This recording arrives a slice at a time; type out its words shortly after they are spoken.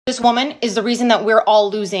This woman is the reason that we're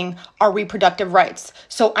all losing our reproductive rights.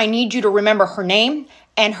 So I need you to remember her name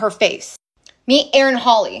and her face. Meet Erin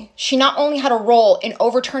Hawley. She not only had a role in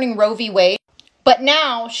overturning Roe v. Wade, but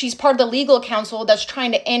now she's part of the legal council that's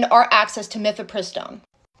trying to end our access to mifepristone.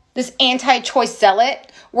 This anti-choice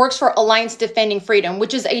zealot works for Alliance Defending Freedom,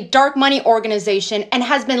 which is a dark money organization and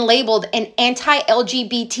has been labeled an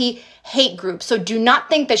anti-LGBT hate group. So do not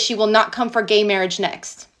think that she will not come for gay marriage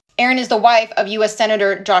next. Erin is the wife of U.S.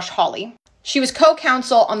 Senator Josh Hawley. She was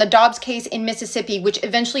co-counsel on the Dobbs case in Mississippi, which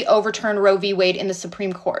eventually overturned Roe v. Wade in the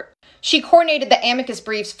Supreme Court. She coordinated the amicus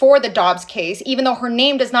briefs for the Dobbs case, even though her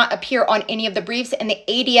name does not appear on any of the briefs, and the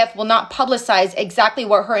ADF will not publicize exactly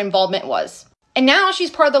what her involvement was. And now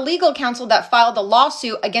she's part of the legal counsel that filed the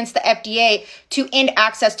lawsuit against the FDA to end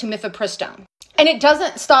access to mifepristone. And it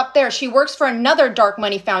doesn't stop there. She works for another dark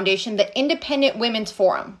money foundation, the Independent Women's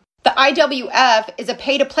Forum. The IWF is a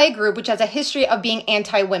pay-to-play group which has a history of being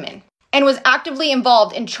anti-women and was actively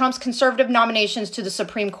involved in Trump's conservative nominations to the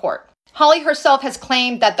Supreme Court. Hawley herself has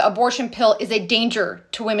claimed that the abortion pill is a danger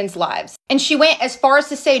to women's lives. And she went as far as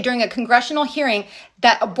to say during a congressional hearing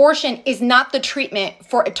that abortion is not the treatment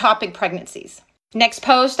for ectopic pregnancies. Next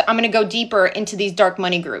post, I'm going to go deeper into these dark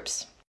money groups.